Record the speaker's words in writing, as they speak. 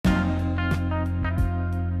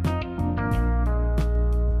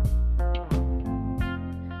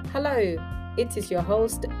Hello, it is your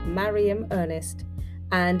host, Mariam Ernest,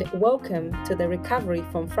 and welcome to the Recovery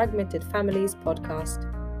from Fragmented Families podcast.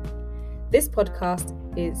 This podcast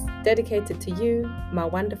is dedicated to you, my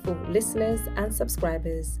wonderful listeners and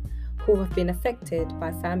subscribers who have been affected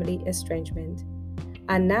by family estrangement.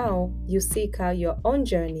 And now you seek out your own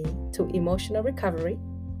journey to emotional recovery,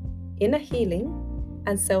 inner healing,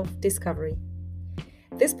 and self-discovery.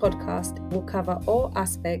 This podcast will cover all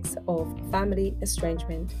aspects of family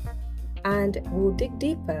estrangement and will dig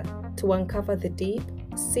deeper to uncover the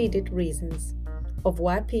deep-seated reasons of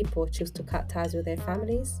why people choose to cut ties with their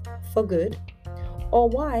families for good, or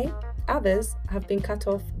why others have been cut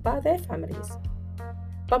off by their families.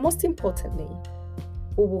 But most importantly,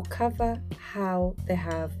 we will cover how they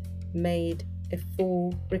have made a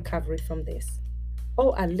full recovery from this,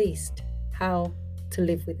 or at least how to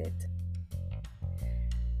live with it.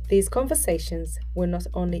 These conversations will not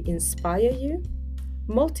only inspire you,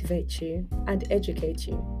 motivate you, and educate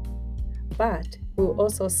you, but will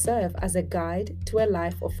also serve as a guide to a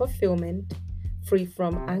life of fulfillment, free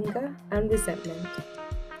from anger and resentment,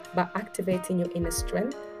 by activating your inner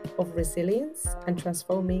strength of resilience and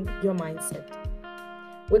transforming your mindset.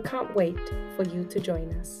 We can't wait for you to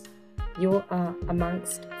join us. You are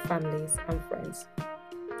amongst families and friends.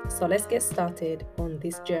 So let's get started on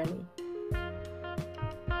this journey.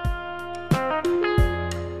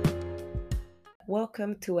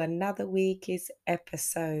 Welcome to another week's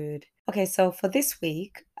episode. Okay, so for this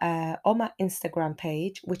week, on my Instagram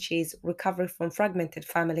page, which is Recovery from Fragmented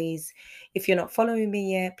Families, if you're not following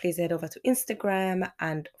me yet, please head over to Instagram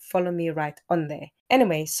and follow me right on there.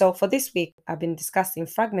 Anyway, so for this week, I've been discussing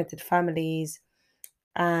fragmented families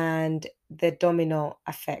and the domino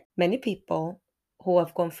effect. Many people who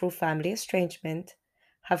have gone through family estrangement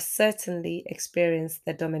have certainly experienced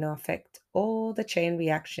the domino effect or the chain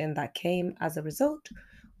reaction that came as a result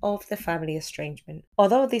of the family estrangement.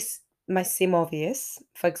 Although this might seem obvious,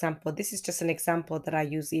 for example, this is just an example that I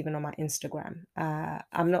use even on my Instagram.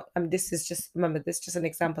 This is just an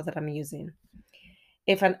example that I'm using.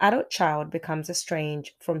 If an adult child becomes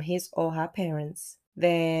estranged from his or her parents,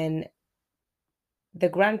 then the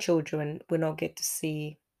grandchildren will not get to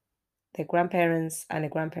see the grandparents, and the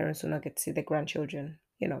grandparents will not get to see the grandchildren,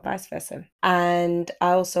 vice versa. And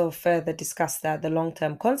I also further discussed that the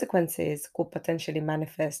long-term consequences could potentially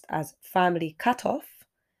manifest as family cutoff,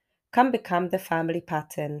 can become the family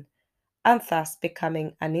pattern, and thus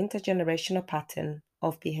becoming an intergenerational pattern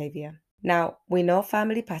of behavior. Now, we know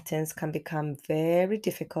family patterns can become very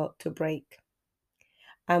difficult to break.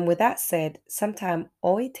 And with that said, sometimes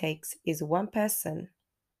all it takes is one person,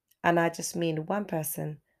 and I just mean one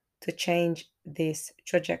person, to change this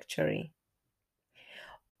trajectory.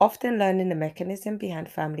 Often learning the mechanism behind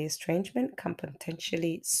family estrangement can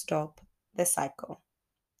potentially stop the cycle,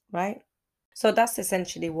 right? So that's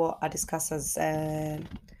essentially what I discuss as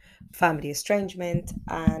family estrangement.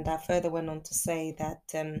 And I further went on to say that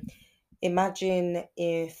imagine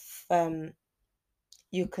if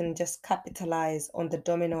you can just capitalize on the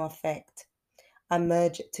domino effect and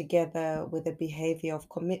merge it together with a behavior of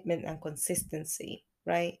commitment and consistency,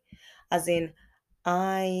 right? As in,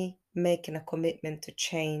 I making a commitment to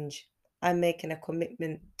change. I'm making a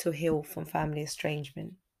commitment to heal from family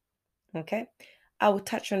estrangement. Okay? I will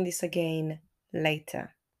touch on this again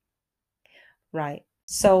later. Right.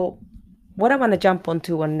 So what I want to jump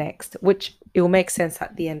onto next, which it will make sense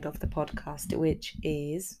at the end of the podcast, which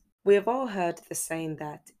is we have all heard the saying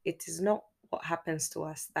that it is not what happens to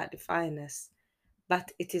us that defines us, but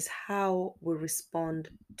it is how we respond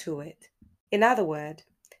to it. In other words,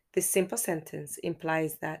 this simple sentence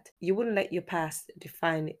implies that you wouldn't let your past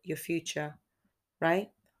define your future, right?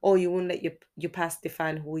 Or you wouldn't let your past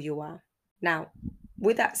define who you are. Now,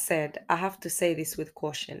 with that said, I have to say this with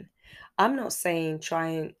caution. I'm not trying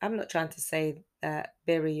to say that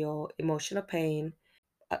bury your emotional pain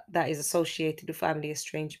that is associated with family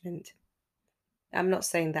estrangement. I'm not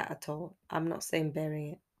saying that at all. I'm not saying bury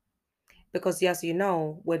it. Because as you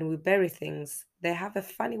know, when we bury things, they have a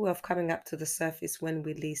funny way of coming up to the surface when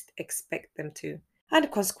we least expect them to, and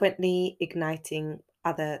consequently igniting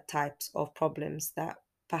other types of problems that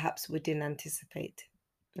perhaps we didn't anticipate.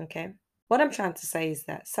 Okay? What I'm trying to say is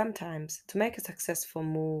that sometimes to make a successful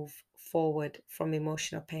move forward from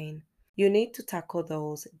emotional pain, you need to tackle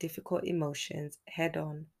those difficult emotions head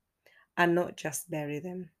on and not just bury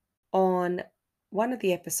them. On one of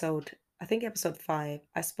the episodes, I think episode 5,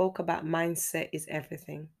 I spoke about mindset is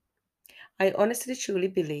everything. I honestly truly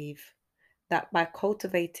believe that by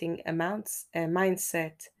cultivating a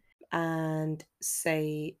mindset and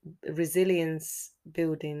say resilience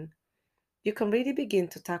building, you can really begin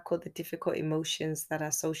to tackle the difficult emotions that are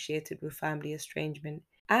associated with family estrangement,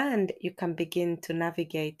 and you can begin to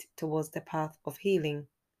navigate towards the path of healing.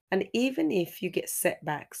 And even if you get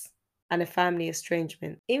setbacks and a family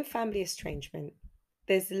estrangement, in family estrangement,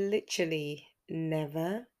 there's literally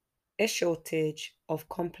never a shortage of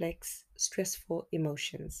complex, stressful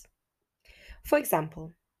emotions. For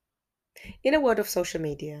example, in a world of social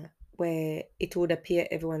media where it would appear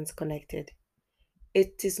everyone's connected,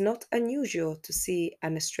 it is not unusual to see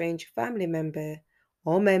an estranged family member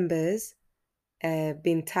or members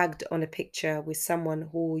being tagged on a picture with someone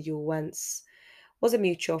who you once was a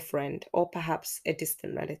mutual friend or perhaps a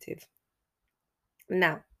distant relative.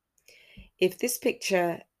 Now, if this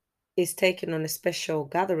picture is taken on a special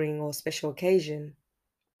gathering or special occasion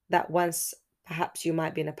that once perhaps you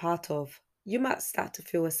might be in a part of, you might start to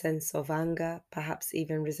feel a sense of anger, perhaps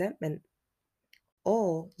even resentment,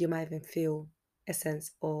 or you might even feel a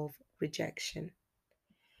sense of rejection.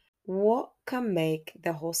 What can make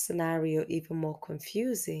the whole scenario even more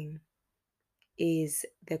confusing is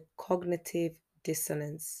the cognitive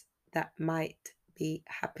dissonance that might be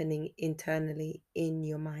happening internally in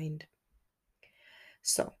your mind.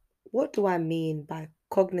 So, what do I mean by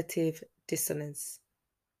cognitive dissonance?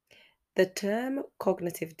 The term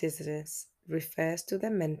cognitive dissonance refers to the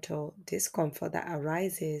mental discomfort that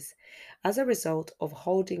arises as a result of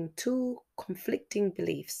holding two conflicting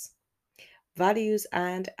beliefs, values,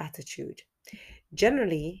 and attitude.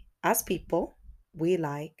 Generally, as people, we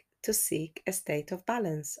like to seek a state of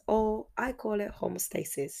balance, or I call it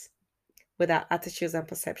homeostasis, with our attitudes and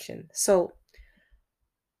perception. So,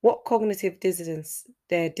 what cognitive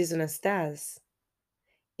dissonance does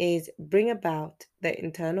is bring about the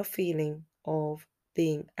internal feeling of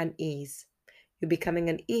being unease. You're becoming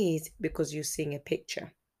unease because you're seeing a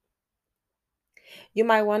picture. You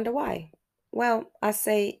might wonder why. Well, I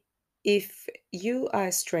say if you are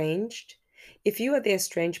estranged, if you are the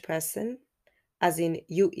estranged person, as in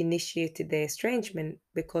you initiated the estrangement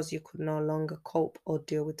because you could no longer cope or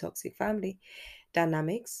deal with toxic family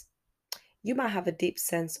dynamics, you might have a deep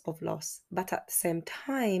sense of loss, but at the same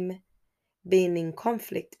time, being in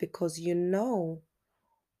conflict because you know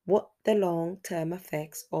what the long term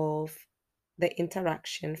effects of the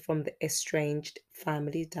interaction from the estranged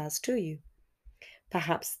family does to you.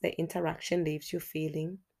 Perhaps the interaction leaves you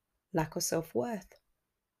feeling lack of self worth.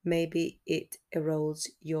 Maybe it erodes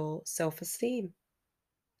your self esteem.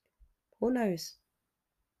 Who knows,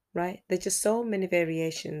 right? There's just so many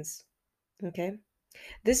variations. Okay.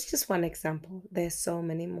 This is just one example. There's so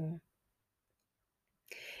many more.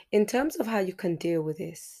 In terms of how you can deal with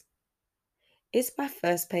this, it's by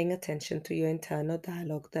first paying attention to your internal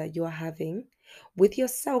dialogue that you are having with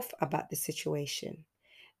yourself about the situation.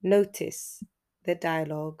 Notice the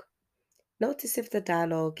dialogue. Notice if the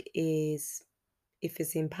dialogue is if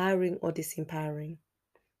it's empowering or disempowering.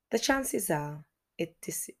 The chances are it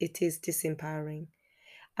is disempowering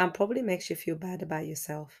and probably makes you feel bad about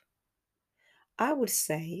yourself. I would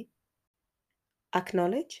say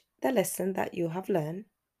acknowledge the lesson that you have learned,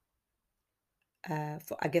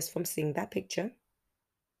 I guess, from seeing that picture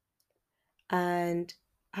and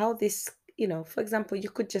how this, for example, you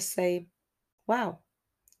could just say, wow,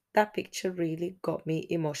 that picture really got me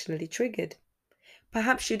emotionally triggered.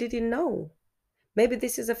 Perhaps you didn't know. Maybe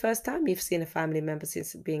this is the first time you've seen a family member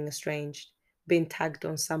since being estranged, being tagged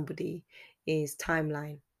on somebody's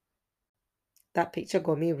timeline. That picture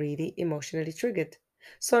got me really emotionally triggered.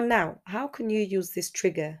 So now, how can you use this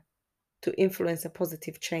trigger to influence a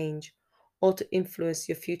positive change or to influence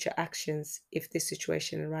your future actions if this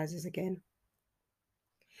situation arises again?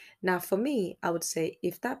 Now, for me, I would say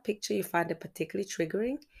if that picture you find it particularly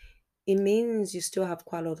triggering, it means you still have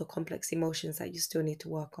quite a lot of complex emotions that you still need to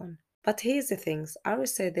work on. But here's the things I would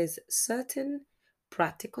say there's certain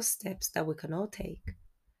practical steps that we can all take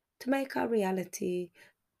to make our reality,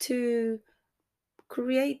 to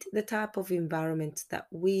create the type of environment that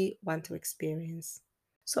we want to experience.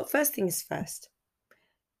 So, first thing is first,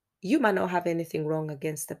 you might not have anything wrong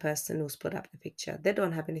against the person who's put up the picture. They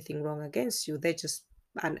don't have anything wrong against you. They just,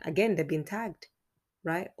 and again, they've been tagged,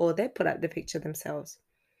 right? Or they put up the picture themselves.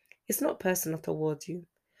 It's not personal towards you.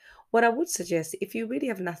 What I would suggest, if you really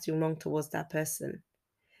have nothing wrong towards that person,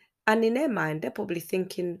 and in their mind, they're probably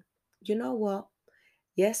thinking, you know what?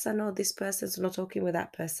 Yes, I know this person's not talking with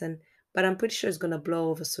that person, but I'm pretty sure it's going to blow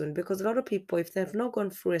over soon because a lot of people, if they've not gone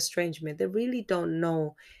through estrangement, they really don't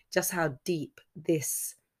know just how deep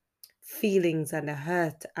this feelings and the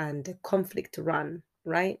hurt and the conflict run,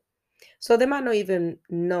 right? So they might not even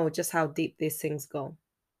know just how deep these things go.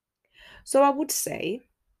 So I would say,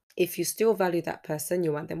 if you still value that person,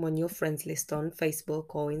 you want them on your friends list on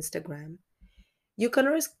Facebook or Instagram, You can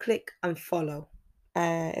always click unfollow,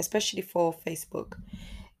 especially for Facebook.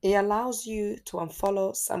 It allows you to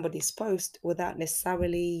unfollow somebody's post without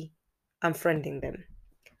necessarily unfriending them.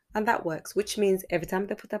 And that works, which means every time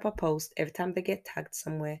they put up a post, every time they get tagged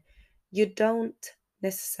somewhere, you don't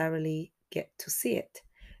necessarily get to see it.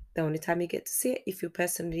 The only time you get to see it if you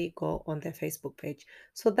personally go on their Facebook page.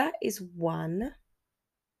 So that is one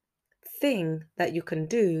thing that you can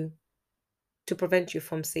do to prevent you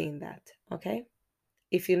from seeing that. Okay.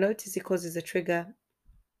 If you notice it causes a trigger,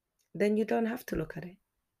 then you don't have to look at it.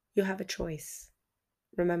 You have a choice.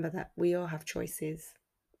 Remember that we all have choices.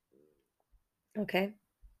 Okay.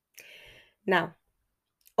 Now,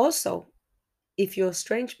 also, if your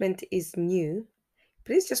estrangement is new,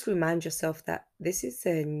 please just remind yourself that this is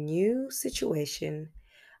a new situation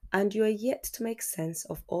and you are yet to make sense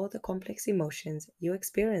of all the complex emotions you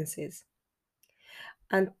experiences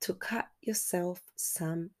and to cut yourself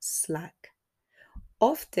some slack.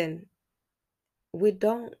 Often we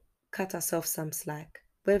don't cut ourselves some slack.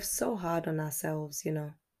 We're so hard on ourselves,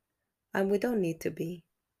 and we don't need to be.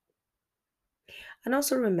 And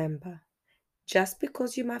also remember, just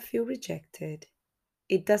because you might feel rejected,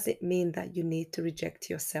 it doesn't mean that you need to reject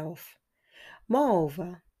yourself.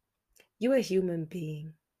 Moreover, you're a human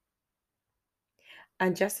being.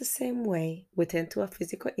 And just the same way we tend to our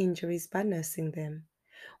physical injuries by nursing them,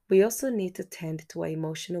 we also need to tend to our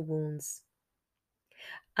emotional wounds.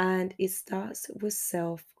 And it starts with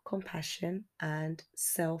self compassion and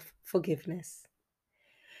self forgiveness.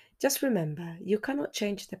 Just remember, you cannot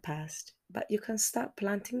change the past, but you can start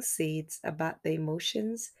planting seeds about the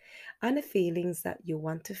emotions and the feelings that you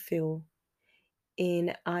want to feel in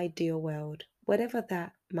an ideal world, whatever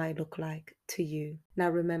that might look like to you. Now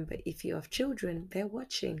remember, if you have children, they're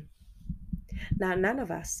watching. Now none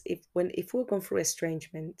of us, if we're going through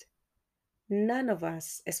estrangement, none of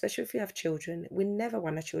us, especially if you have children, we never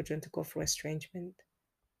want our children to go through estrangement.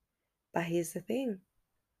 But here's the thing.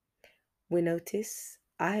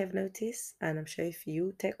 I have noticed, and I'm sure if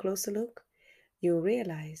you take a closer look, you'll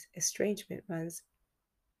realize estrangement runs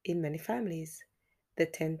in many families. They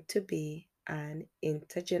tend to be an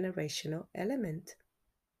intergenerational element.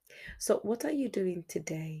 So, what are you doing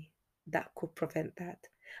today that could prevent that?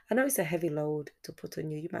 I know it's a heavy load to put on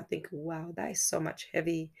you. You might think, wow, that is so much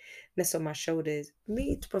heaviness on my shoulders.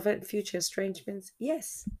 Me to prevent future estrangements?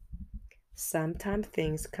 Yes. Sometimes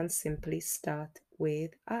things can simply start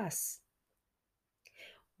with us.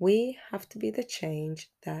 We have to be the change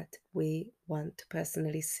that we want to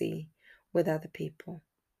personally see with other people.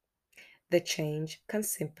 The change can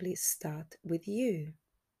simply start with you.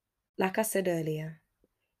 Like I said earlier,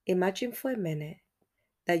 imagine for a minute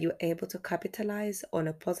that you're able to capitalize on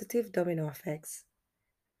a positive domino effects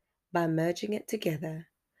by merging it together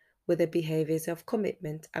with the behaviors of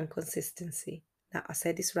commitment and consistency. Now, I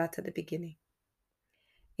said this right at the beginning.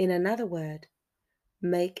 In another word,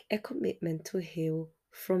 make a commitment to heal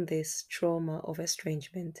from this trauma of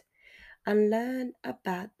estrangement and learn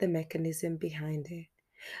about the mechanism behind it.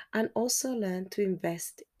 And also learn to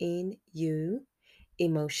invest in you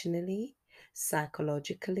emotionally,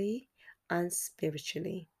 psychologically, and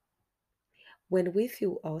spiritually. When we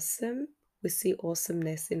feel awesome, we see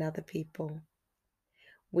awesomeness in other people.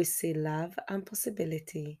 We see love and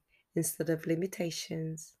possibility instead of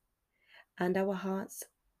limitations, and our hearts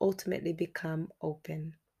ultimately become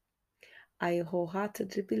open. I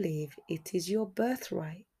wholeheartedly believe it is your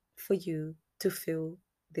birthright for you to feel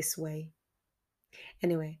this way.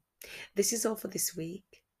 Anyway, this is all for this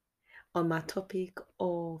week on my topic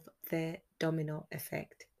of the domino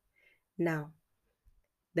effect. Now,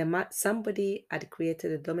 somebody had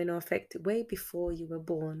created a domino effect way before you were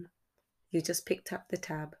born. You just picked up the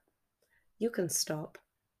tab. You can stop.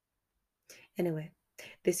 Anyway,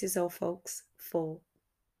 this is all, folks, for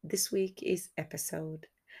this week's episode.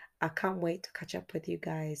 I can't wait to catch up with you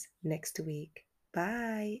guys next week.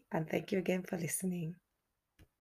 Bye, and thank you again for listening.